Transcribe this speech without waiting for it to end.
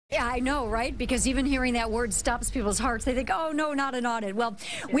Yeah, I know, right? Because even hearing that word stops people's hearts. They think, oh, no, not an audit. Well,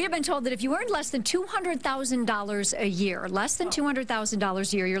 we have been told that if you earned less than $200,000 a year, less than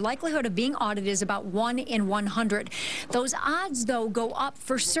 $200,000 a year, your likelihood of being audited is about 1 in 100. Those odds, though, go up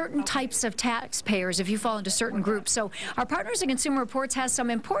for certain types of taxpayers if you fall into certain groups. So our partners at Consumer Reports has some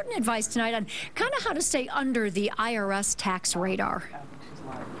important advice tonight on kind of how to stay under the IRS tax radar.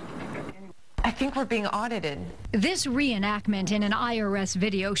 I think we're being audited. This reenactment in an IRS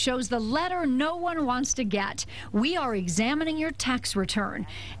video shows the letter no one wants to get. We are examining your tax return.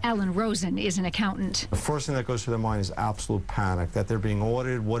 Ellen Rosen is an accountant. The first thing that goes through their mind is absolute panic, that they're being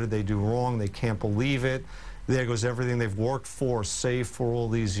audited. What did they do wrong? They can't believe it. There goes everything they've worked for, saved for all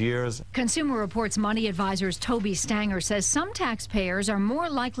these years. Consumer Reports money advisor's Toby Stanger says some taxpayers are more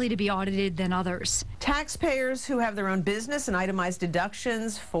likely to be audited than others. Taxpayers who have their own business and itemized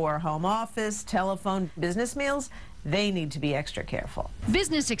deductions for home office, telephone, business meals, they need to be extra careful.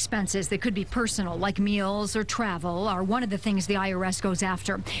 Business expenses that could be personal, like meals or travel, are one of the things the IRS goes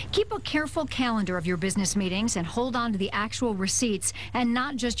after. Keep a careful calendar of your business meetings and hold on to the actual receipts and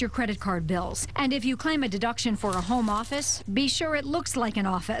not just your credit card bills. And if you claim a deduction for a home office, be sure it looks like an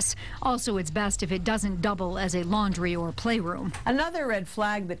office. Also, it's best if it doesn't double as a laundry or playroom. Another red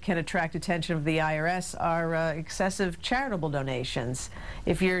flag that can attract attention of the IRS are excessive charitable donations.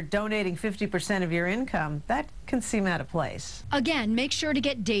 If you're donating 50% of your income, that can seem out of place. Again, make sure to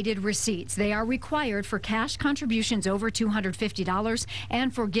get dated receipts. They are required for cash contributions over $250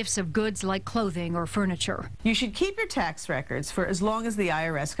 and for gifts of goods like clothing or furniture. You should keep your tax records for as long as the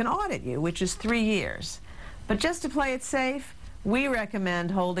IRS can audit you, which is 3 years. But just to play it safe, we recommend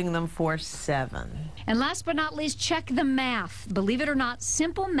holding them for 7. And last but not least, check the math. Believe it or not,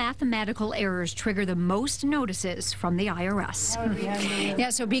 simple mathematical errors trigger the most notices from the IRS. Yeah,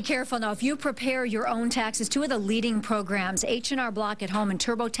 so be careful now. If you prepare your own taxes, 2 of the leading programs, H&R Block at Home and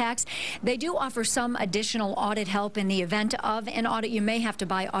TurboTax, they do offer some additional audit help in the event of an audit. You may have to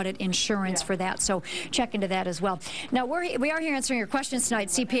buy audit insurance for that, so check into that as well. Now, we are here answering your questions tonight.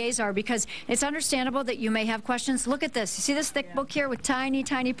 CPAs are, because it's understandable that you may have questions. Look at this. You see this thick book here with tiny,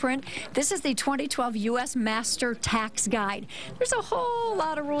 tiny print? This is the 2012 U.S. Master Tax Guide. There's a whole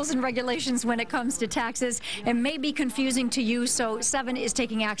lot of rules and regulations when it comes to taxes. It may be confusing to you, so 7 is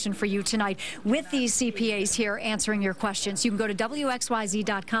taking action for you tonight with these CPAs here answering your questions. You can go to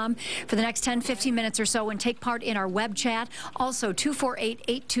WXYZ.com for the next 10-15 minutes or so and take part in our web chat. Also,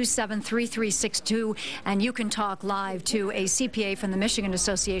 248-827-3362, and you can talk live to a CPA from the Michigan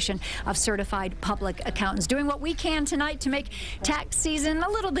Association of Certified Public Accountants, doing what we can tonight to make tax season a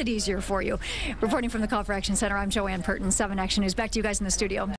little bit easier for you. Reporting from the Call for Action Center, I'm Joanne Purton, 7 Action News. Back to you guys in the studio.